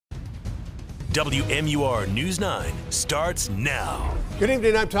WMUR News 9 starts now. Good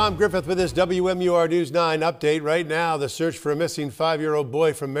evening, I'm Tom Griffith with this WMUR News 9 update. Right now, the search for a missing 5-year-old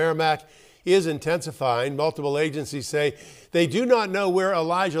boy from Merrimack is intensifying. Multiple agencies say they do not know where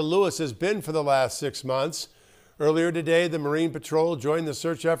Elijah Lewis has been for the last 6 months. Earlier today, the Marine Patrol joined the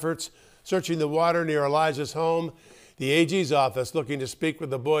search efforts, searching the water near Elijah's home. The AG's office looking to speak with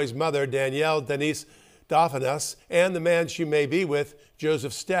the boy's mother, Danielle Denise Dauphinus, and the man she may be with,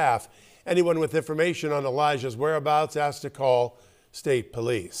 Joseph Staff. Anyone with information on Elijah's whereabouts asked to call State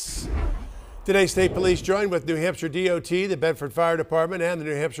Police. Today, State Police joined with New Hampshire DOT, the Bedford Fire Department, and the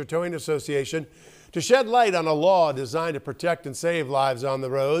New Hampshire Towing Association to shed light on a law designed to protect and save lives on the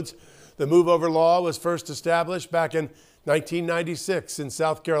roads. The move-over law was first established back in 1996 in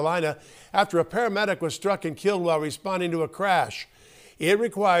South Carolina after a paramedic was struck and killed while responding to a crash. It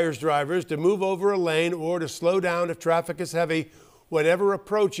requires drivers to move over a lane or to slow down if traffic is heavy whenever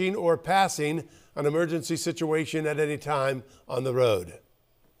approaching or passing an emergency situation at any time on the road.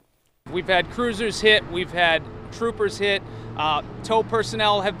 We've had cruisers hit, we've had troopers hit, tow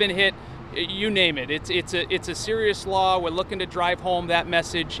personnel have been hit, you name it. It's a serious law. We're looking to drive home that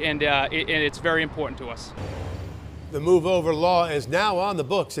message, and it's very important to us. The move-over law is now on the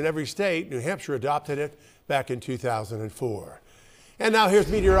books in every state. New Hampshire adopted it back in 2004. And now here's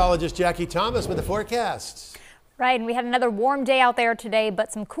meteorologist Jackie Thomas with the forecasts. Right, and we had another warm day out there today,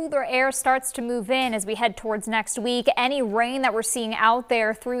 but some cooler air starts to move in as we head towards next week. Any rain that we're seeing out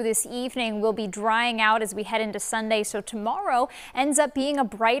there through this evening will be drying out as we head into Sunday. So tomorrow ends up being a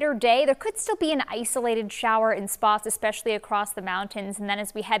brighter day. There could still be an isolated shower in spots, especially across the mountains. And then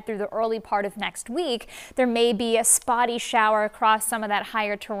as we head through the early part of next week, there may be a spotty shower across some of that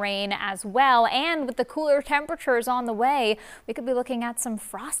higher terrain as well. And with the cooler temperatures on the way, we could be looking at some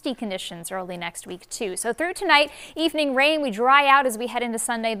frosty conditions early next week too. So through tonight, evening rain, we dry out as we head into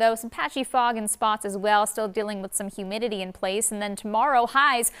Sunday, though. Some patchy fog in spots as well, still dealing with some humidity in place. And then tomorrow,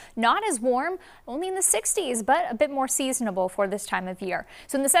 highs not as warm, only in the 60s, but a bit more seasonable for this time of year.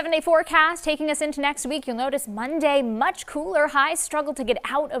 So in the 7-day forecast, taking us into next week, you'll notice Monday much cooler. Highs struggle to get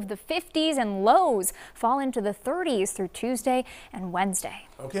out of the 50s and lows fall into the 30s through Tuesday and Wednesday.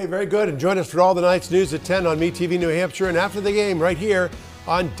 Okay, very good. And join us for all the night's news at 10 on WMUR-TV New Hampshire and after the game right here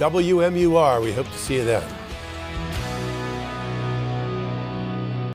on WMUR. We hope to see you then.